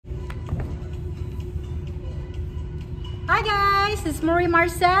Hi guys, it's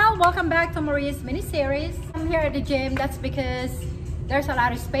Marcell. Welcome back to Maria's mini series. I'm here at the gym. That's because there's a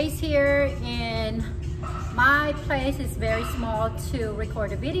lot of space here and my place is very small to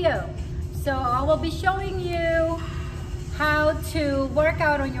record a video. So I will be showing you how to work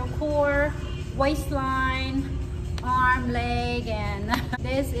out on your core, waistline, arm, leg, and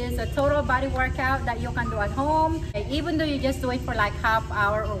this is a total body workout that you can do at home. Even though you just do it for like half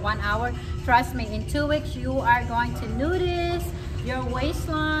hour or 1 hour, trust me, in 2 weeks you are going to notice your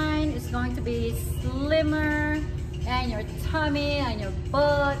waistline is going to be slimmer, and your tummy and your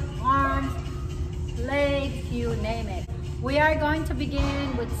butt, arms, legs, you name it. We are going to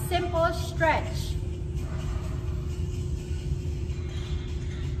begin with simple stretch.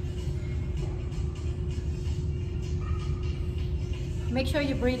 Make sure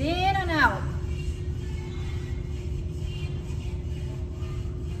you breathe in and out.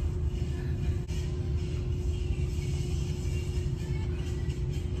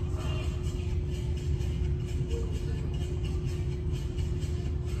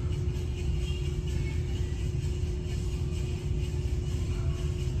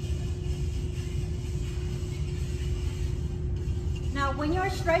 Now, when you're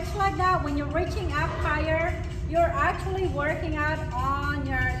stretched like that, when you're reaching up higher, you're actually working out on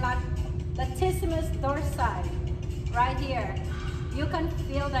your latissimus dorsi, right here. You can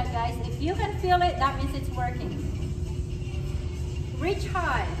feel that, guys. If you can feel it, that means it's working. Reach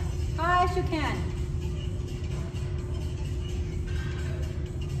high as you can.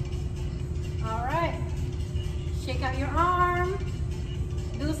 All right, shake out your arm.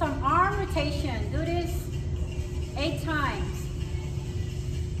 Do some arm rotation. Do this 8 times.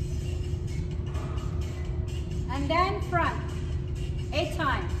 And then front, 8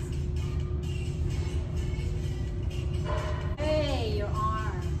 times. Sway your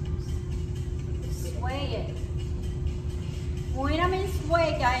arms, sway it. When I mean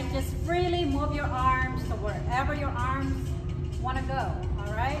sway, guys, just freely move your arms to wherever your arms want to go,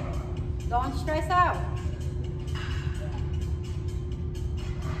 all right? Don't stress out.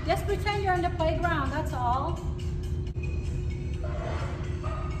 Just pretend you're on the playground, that's all.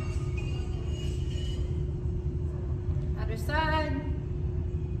 Other side.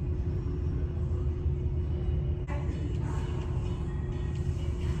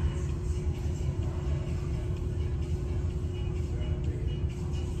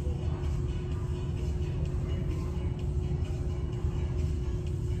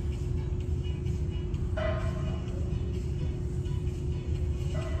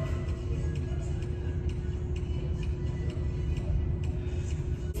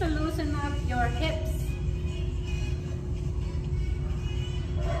 To loosen up your hips.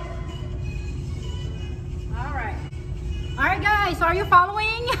 Alright guys, are you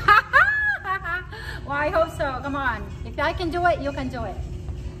following? Well, I hope so. Come on. If I can do it, you can do it.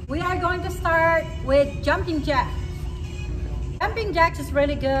 We are going to start with jumping jacks. Jumping jacks is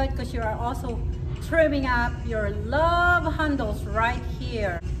really good because you are also trimming up your love handles right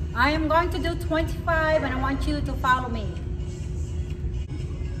here. I am going to do 25 and I want you to follow me.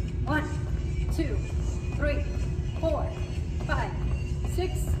 1, 2, 3, 4, 5,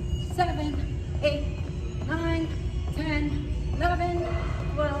 6, 7, 8, 9, 10, 11,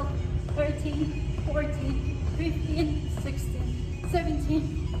 12, 13, 14, 15, 16,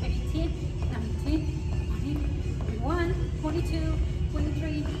 17, 18, 19, 20, 21, 22,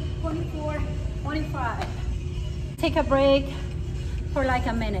 23, 24, 25. Take a break for like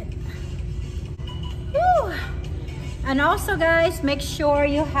a minute. Woo! And also, guys, make sure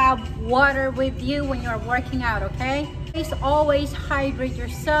you have water with you when you're working out, okay? Please always hydrate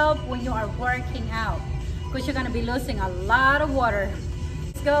yourself when you are working out, because you're gonna be losing a lot of water.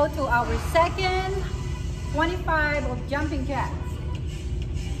 Let's go to our second 25 of jumping jacks.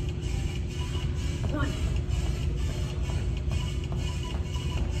 1.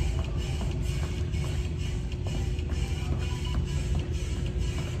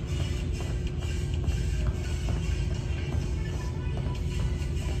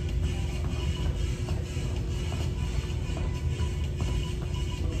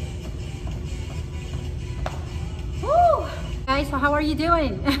 Guys, so how are you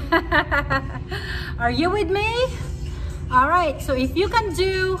doing? Are you with me? All right, so if you can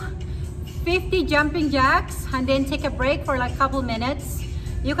do 50 jumping jacks and then take a break for like a couple minutes,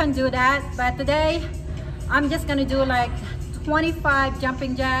 you can do that. But today I'm just gonna do like 25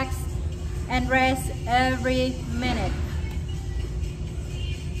 jumping jacks and rest every minute.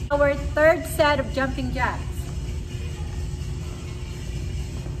 Our third set of jumping jacks.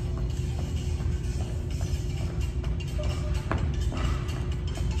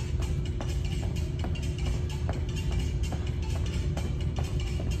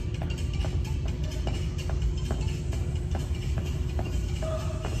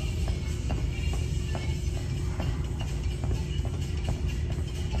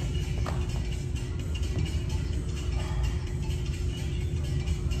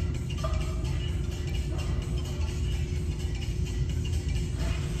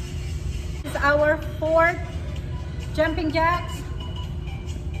 4 jumping jacks.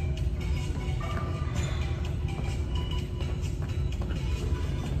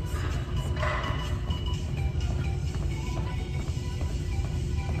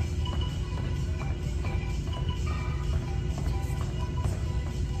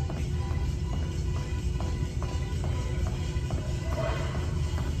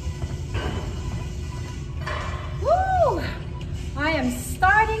 I am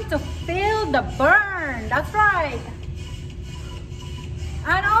starting to feel the burn. That's right.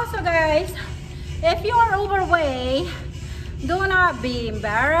 And also guys, if you are overweight, do not be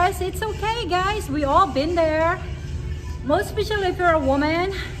embarrassed. It's okay guys, we all been there. Most especially if you're a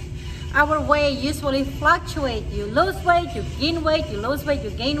woman, our weight usually fluctuate. You lose weight, you gain weight, you lose weight,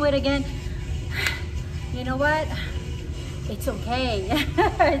 you gain weight again. You know what? It's okay.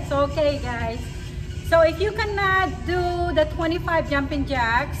 It's okay guys. So if you cannot do the 25 jumping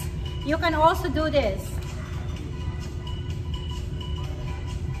jacks, you can also do this.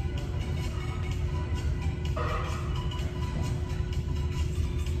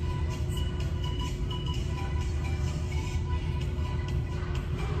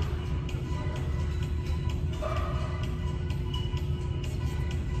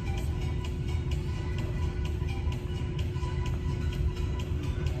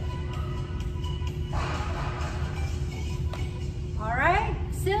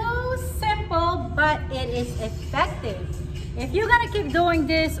 But it is effective. If you're gonna keep doing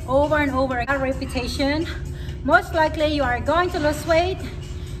this over and over, a repetition, most likely you are going to lose weight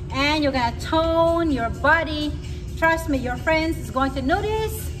and you're gonna tone your body. Trust me, your friends is going to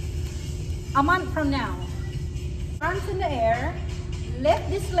notice a month from now. Arms in the air, lift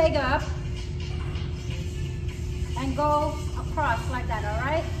this leg up and go across like that, all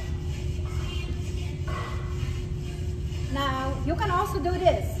right? Now, you can also do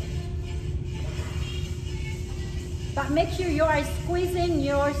this. But make sure you are squeezing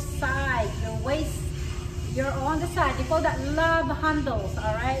your side, your waist, you're on the side. You call that love handles,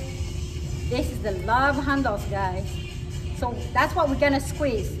 all right? This is the love handles, guys. So that's what we're gonna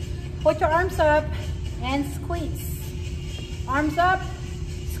squeeze. Put your arms up and squeeze. Arms up,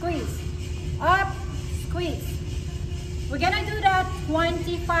 squeeze. Up, squeeze. We're gonna do that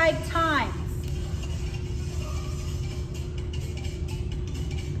 25 times.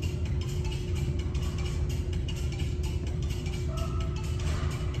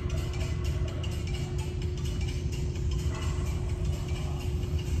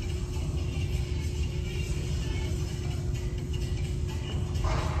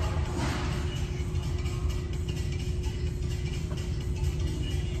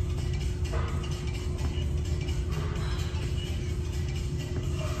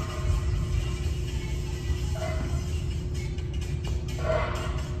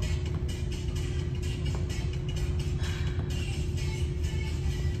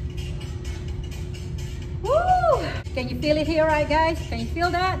 Can you feel it here, right guys? Can you feel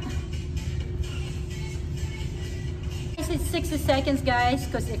that? This is 60 seconds, guys,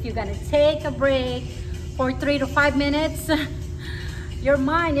 because if you're gonna take a break for 3 to 5 minutes, your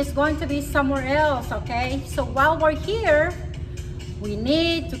mind is going to be somewhere else, okay? So while we're here, we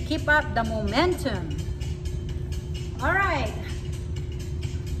need to keep up the momentum. All right,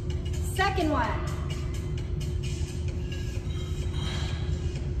 second one.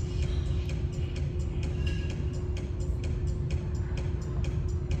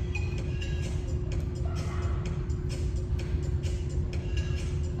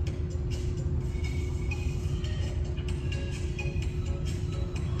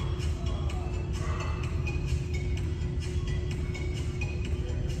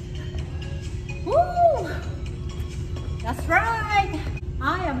 That's right.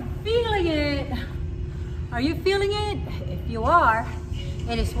 I am feeling it. Are you feeling it? If you are,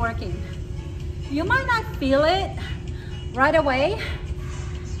 it is working. You might not feel it right away,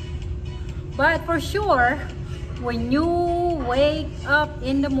 but for sure, when you wake up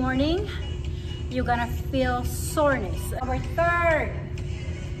in the morning, you're gonna feel soreness. Our third.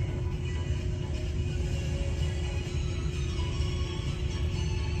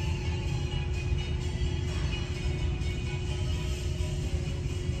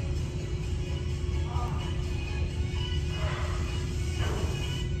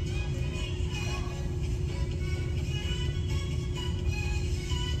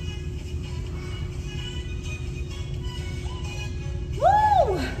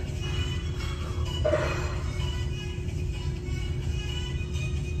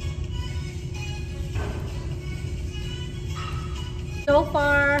 So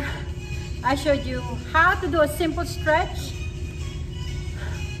far, I showed you how to do a simple stretch.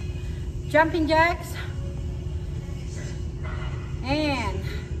 jumping jacks, and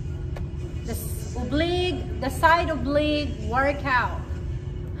the side oblique workout.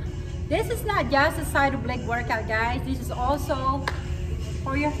 This is not just a side oblique workout, guys. This is also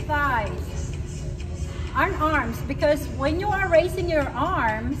for your thighs and arms, because when you are raising your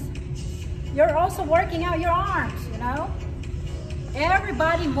arms, you're also working out your arms, you know? Every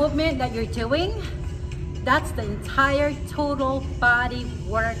body movement that you're doing, that's the entire total body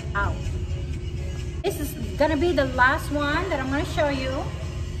workout. This is gonna be the last one that I'm gonna show you.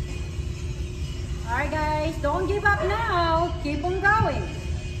 All right, guys, don't give up now. Keep on going.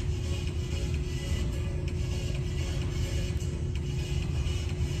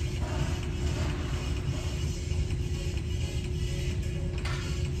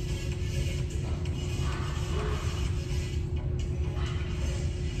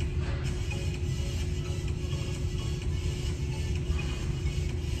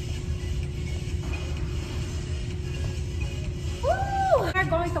 We're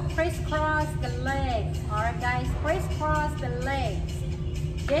going to crisscross the legs. All right, guys, crisscross the legs.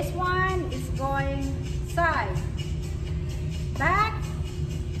 This one is going side, back,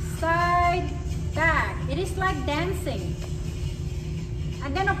 side, back. It is like dancing.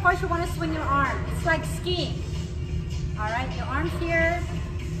 And then of course you want to swing your arm. It's like skiing. All right, your arms here.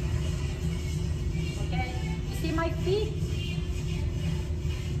 Okay, you see my feet?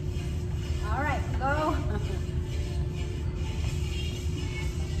 All right, go.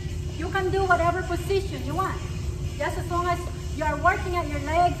 You can do whatever position you want, just as long as you are working at your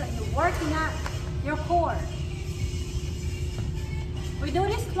legs and you're working at your core. We do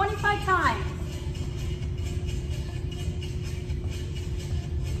this 25 times.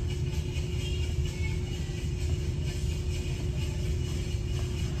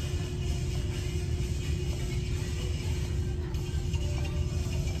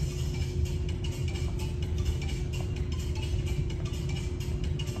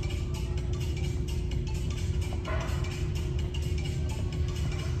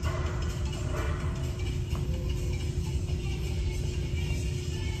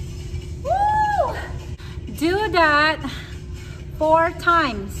 Do that 4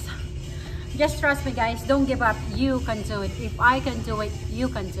 times. Just trust me, guys. Don't give up. You can do it. If I can do it, you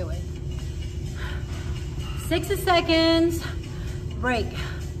can do it. 60 seconds. Break.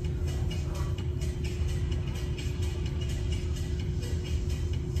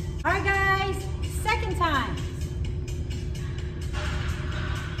 All right, guys. Second time.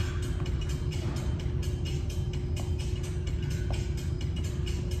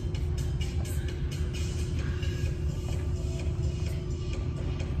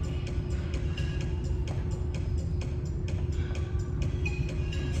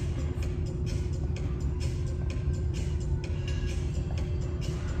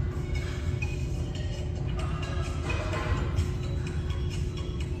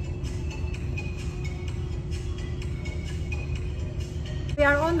 We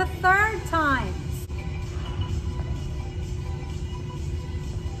are on the 3rd time.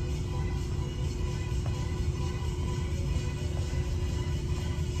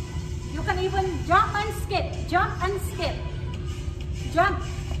 You can even jump and skip, jump and skip, jump,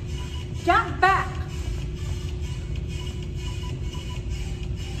 jump back.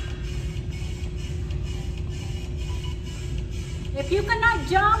 If you cannot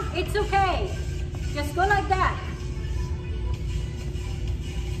jump, it's okay. Just go like that.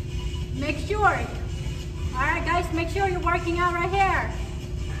 Make sure, all right guys, make sure you're working out right here,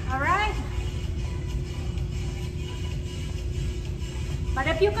 all right? But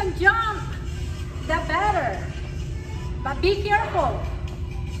if you can jump, the better, but be careful.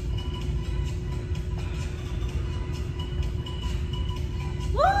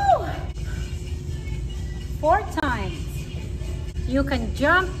 Woo! 4 times. You can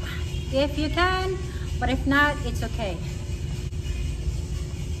jump if you can, but if not, it's okay.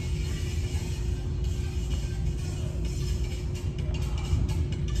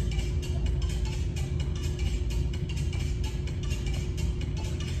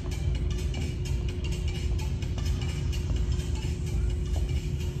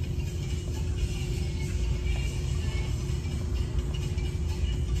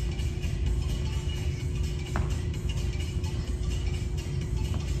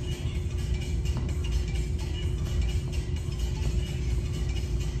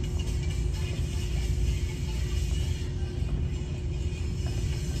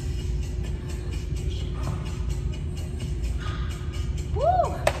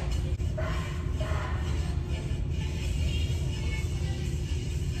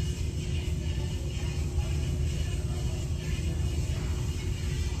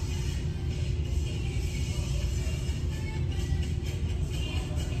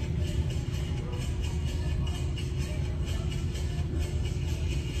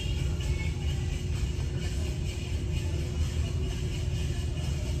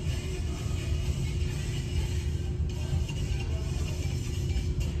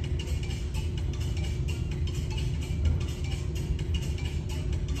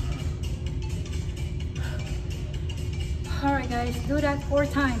 guys. Do that 4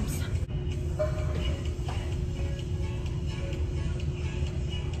 times.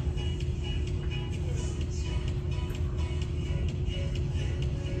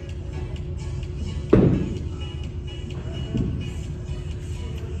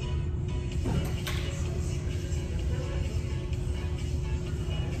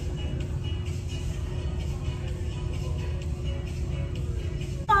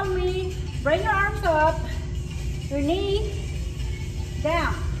 Follow me. Bring your arms up. Your knee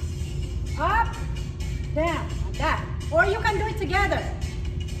down, up, down, like that. Or you can do it together.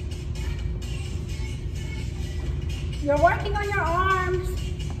 You're working on your arms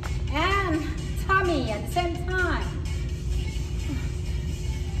and tummy at the same time.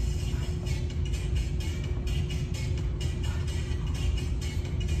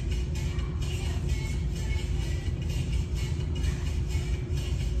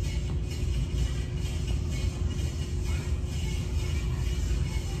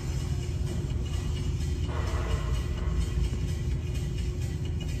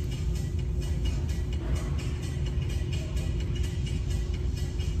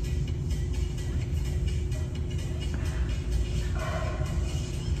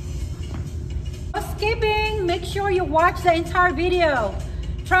 Skipping, make sure you watch the entire video.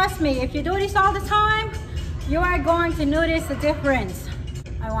 Trust me, if you do this all the time, you are going to notice a difference.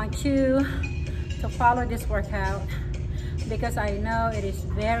 I want you to follow this workout because I know it is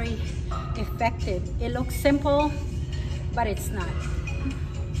very effective. It looks simple, but it's not.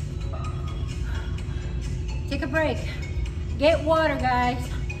 Take a break. Get water, guys.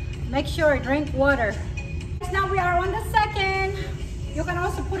 Make sure you drink water. Now we are on the second. You can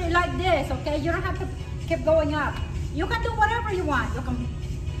also put it like this, okay? You don't have to keep going up. You can do whatever you want. You can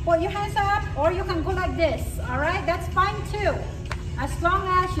put your hands up or you can go like this, all right? That's fine too. As long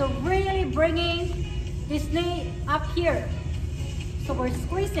as you're really bringing this knee up here. So we're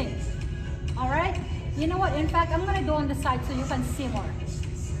squeezing, all right? You know what? In fact, I'm gonna do on the side so you can see more.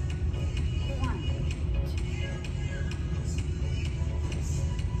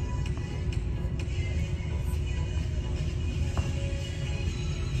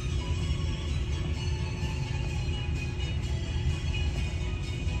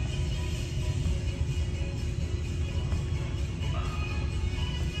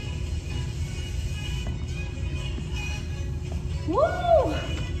 Woo!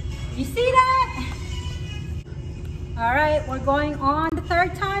 You see that? All right, we're going on the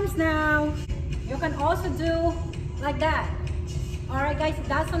 3rd times now. You can also do like that. All right, guys, it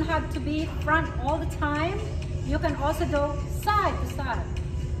doesn't have to be front all the time. You can also do side to side.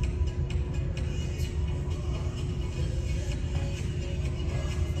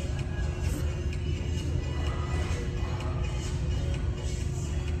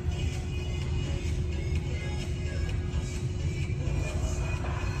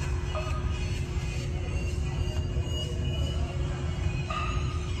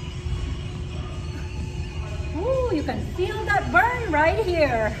 You can feel that burn right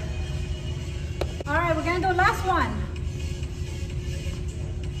here. All right, we're gonna do last one.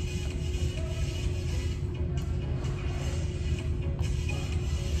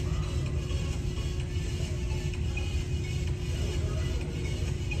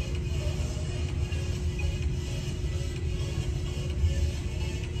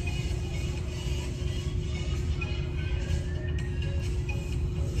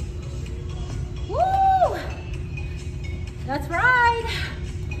 That's right.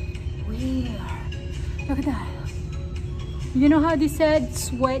 Look at that. You know how they said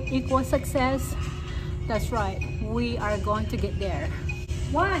sweat equals success? That's right. We are going to get there.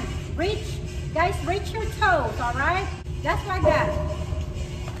 1, reach. Guys, reach your toes, all right? Just like that.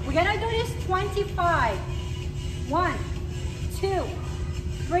 We're gonna do this 25. 1, 2,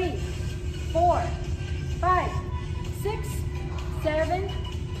 3, 4, 5, 6, 7,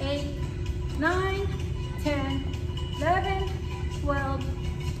 8, 9, 10, 11, 12,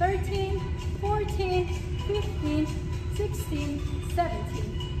 13, 14, 15, 16,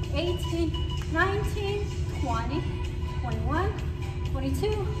 17, 18, 19, 20, 21,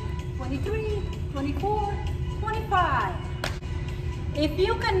 22, 23, 24, 25. If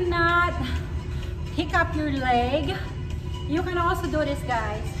you cannot pick up your leg, you can also do this,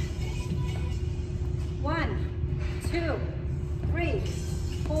 guys. 1, 2, 3,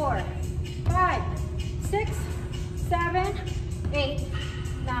 4, 5, 6, 7, 8,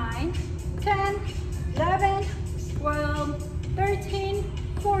 9, 10, 11, 12, 13,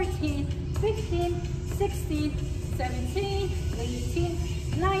 14, 15, 16, 17, 18,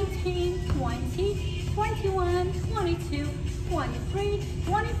 19, 20, 21, 22, 23,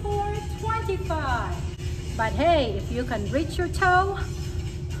 24, 25. But hey, if you can reach your toe,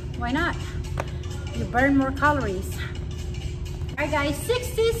 why not? You burn more calories. All right guys,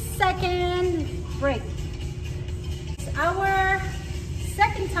 60-second break. It's our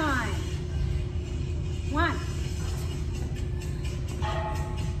second time. 1,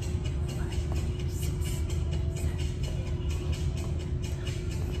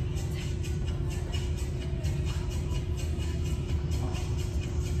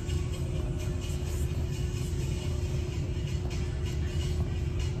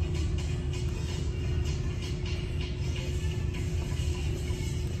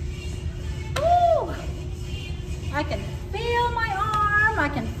 I can feel my arm, I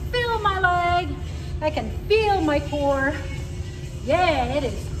can feel my leg, I can feel my core. Yeah, it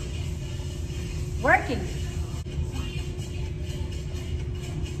is working.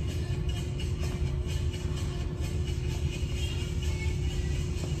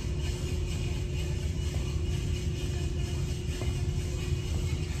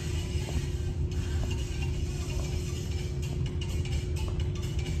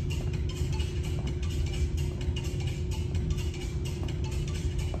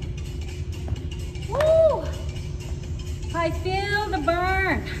 I feel the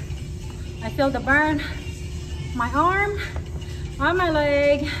burn. I feel the burn. My arm, on my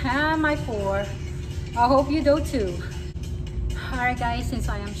leg, and my core. I hope you do too. Alright guys, since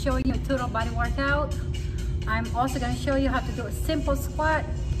I am showing you a total body workout, I'm also going to show you how to do a simple squat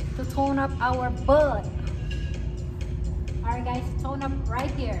to tone up our butt. Alright guys, tone up right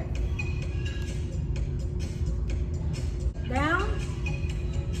here. Down,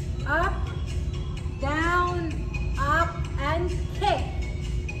 up, down, up, and kick.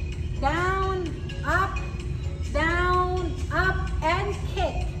 Down, up, and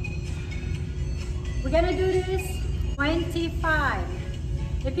kick. We're gonna do this 25.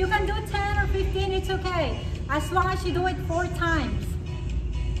 If you can do 10 or 15, it's okay. As long as you do it 4 times.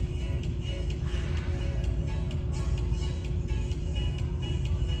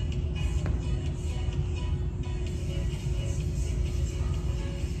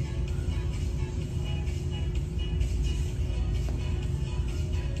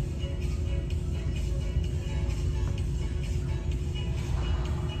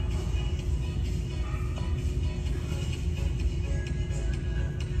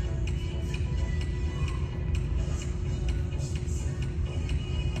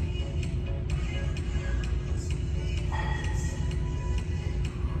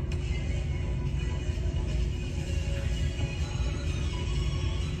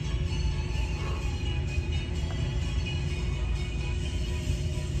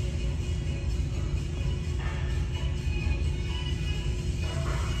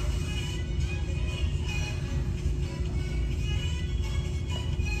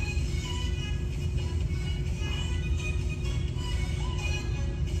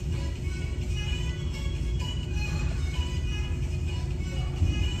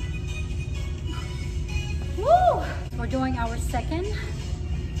 We're doing our second.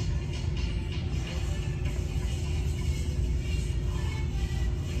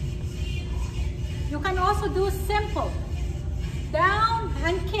 You can also do simple. Down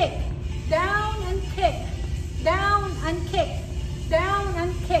and kick, down and kick, down and kick, down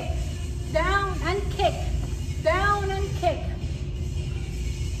and kick, down and kick, down and kick.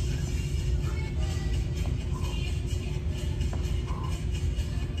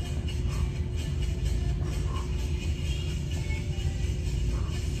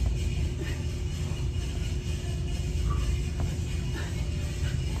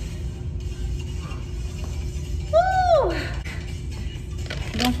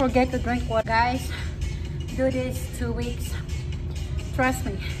 Don't forget to drink water, guys. Do this 2 weeks. Trust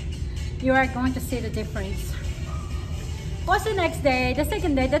me, you are going to see the difference. What's the next day, the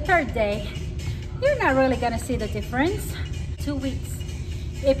second day, the third day? You're not really gonna see the difference. 2 weeks.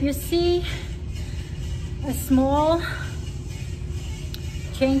 If you see a small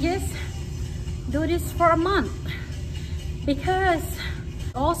changes, do this for a month. Because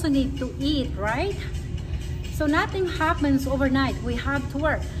you also need to eat, right? So nothing happens overnight. We have to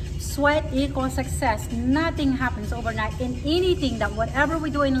work. Sweat equals success. Nothing happens overnight in anything that whatever we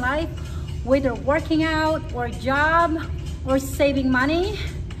do in life, whether working out or job or saving money,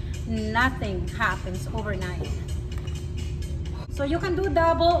 nothing happens overnight. So you can do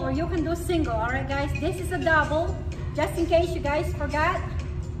double or you can do single. All right, guys, this is a double, just in case you guys forgot.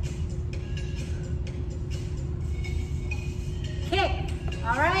 Kick,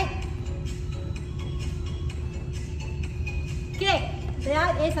 all right? Kick,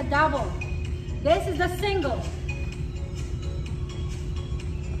 that is a double. This is the single.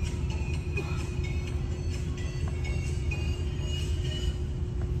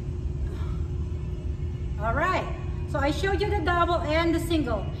 All right, so I showed you the double and the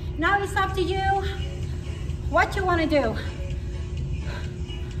single. Now it's up to you what you want to do.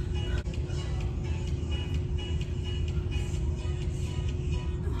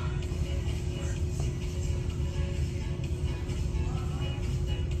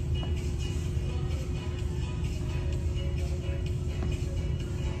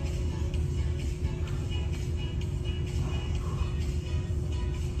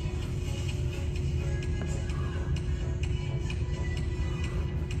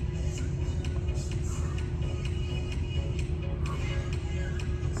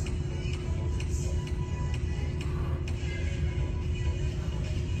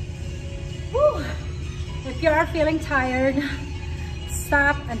 If you are feeling tired,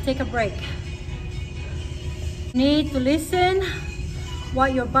 stop and take a break. You need to listen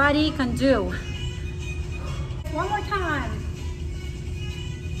what your body can do. One more time.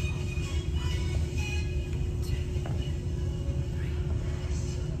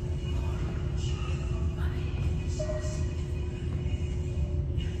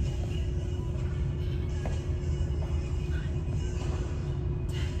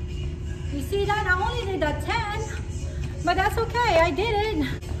 You see that? I only did that 10, but that's okay, I did it.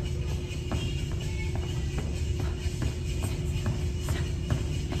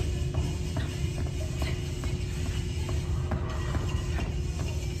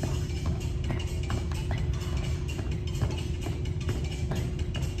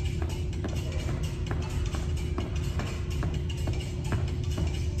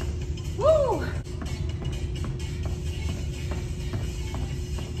 Woo!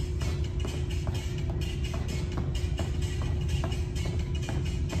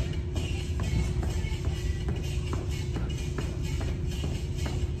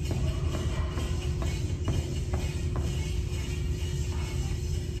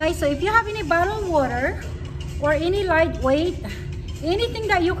 Okay, so if you have any bottled water or any lightweight, anything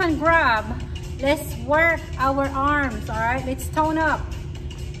that you can grab, let's work our arms, all right? Let's tone up.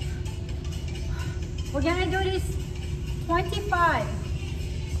 We're gonna do this 25.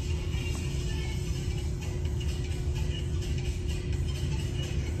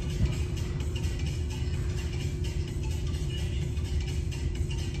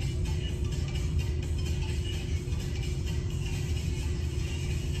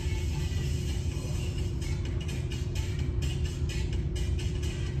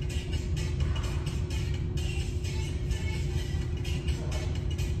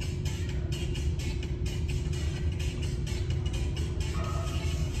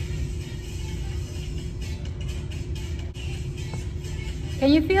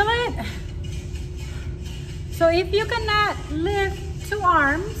 Can you feel it? So if you cannot lift 2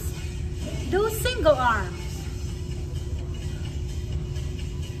 arms, do single arms.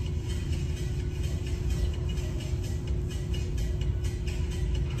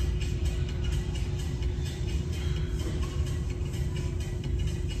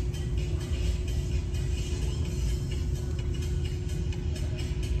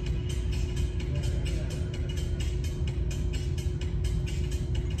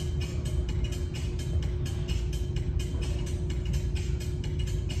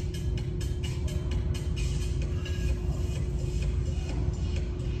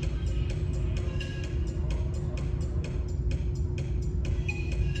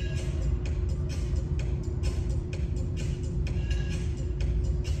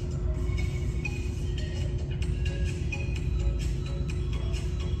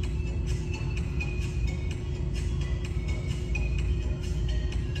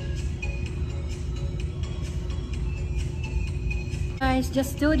 Guys,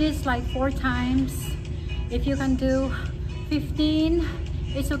 just do this like 4 times. If you can do 15,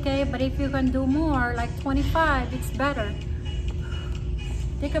 it's okay, but if you can do more, like 25, it's better.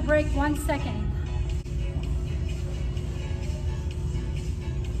 Take a break 1 second.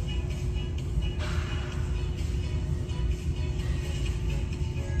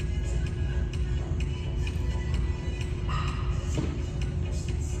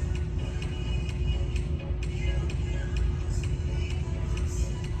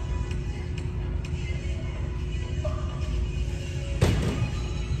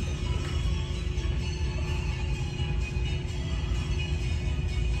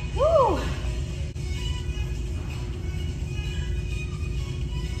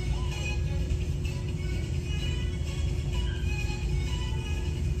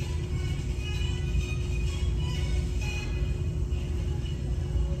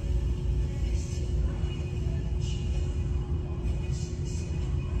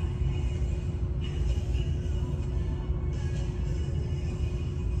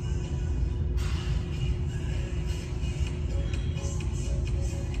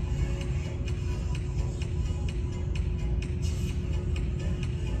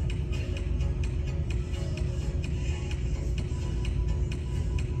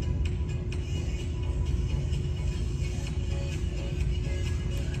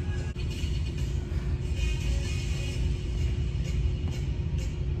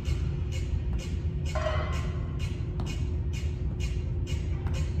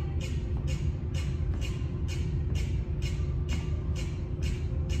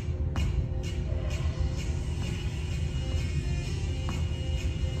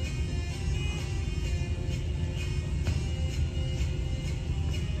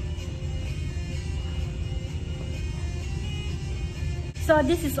 So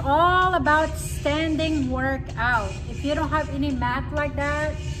this is all about standing workout. If you don't have any mat like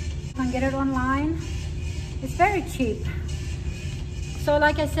that, you can get it online. It's very cheap. So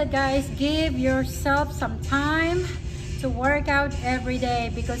like I said, guys, give yourself some time to work out every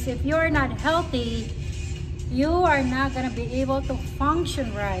day, because if you're not healthy, you are not gonna be able to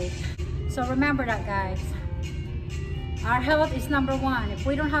function right. So remember that, guys. Our health is number one. If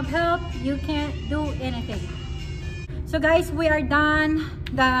we don't have health, you can't do anything. So guys, we are done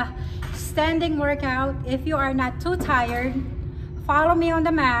the standing workout. If you are not too tired, follow me on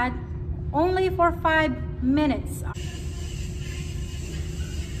the mat only for 5 minutes.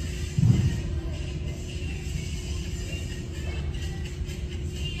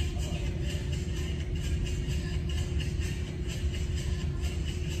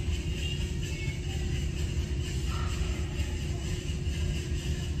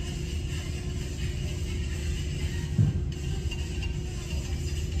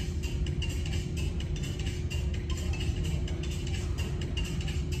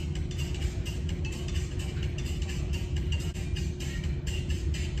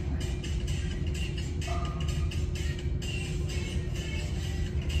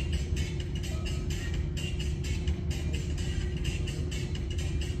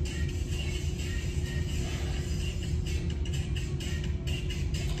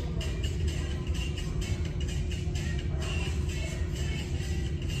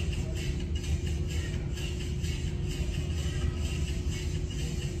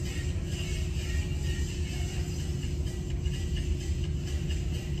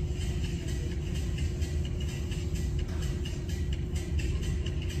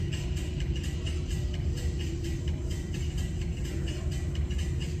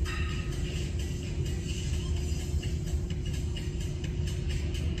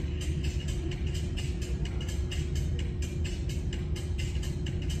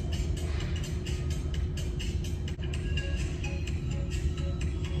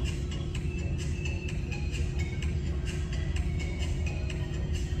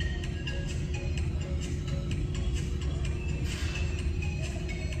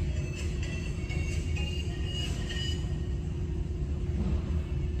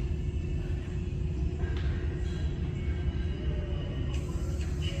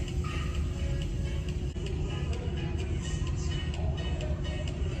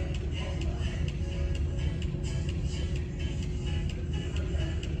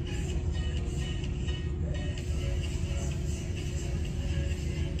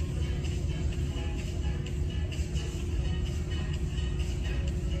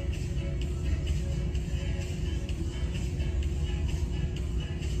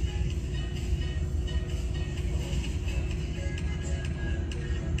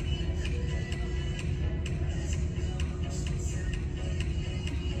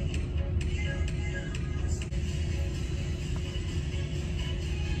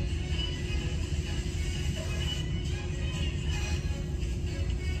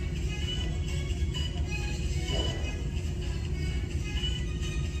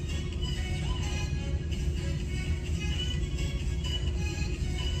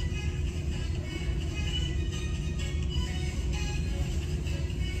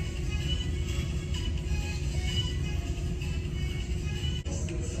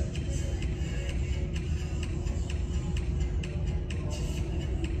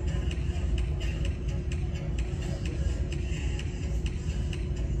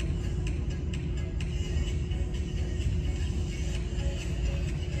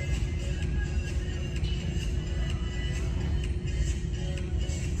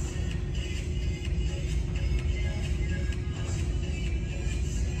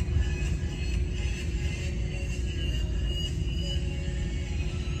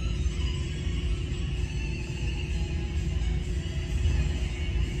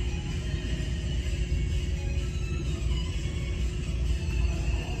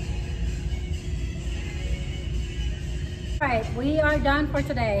 Alright, we are done for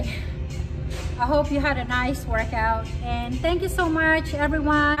today. I hope you had a nice workout, and thank you so much,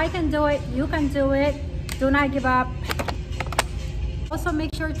 everyone. I can do it, you can do it. Do not give up. Also,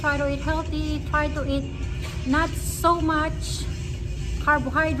 make sure try to eat healthy. Try to eat not so much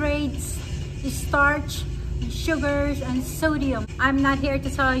carbohydrates, starch, sugars, and sodium. I'm not here to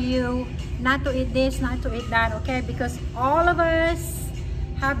tell you not to eat this, not to eat that, okay? Because all of us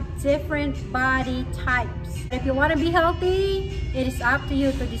have different body types. If you want to be healthy, it is up to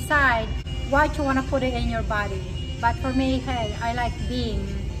you to decide what you want to put it in your body. But for me, hey, I like being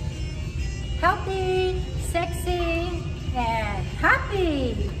healthy, sexy, and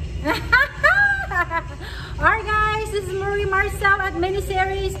happy. Alright guys, this is Marie Marcell at Mini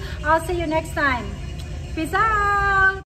Series. I'll see you next time. Peace out.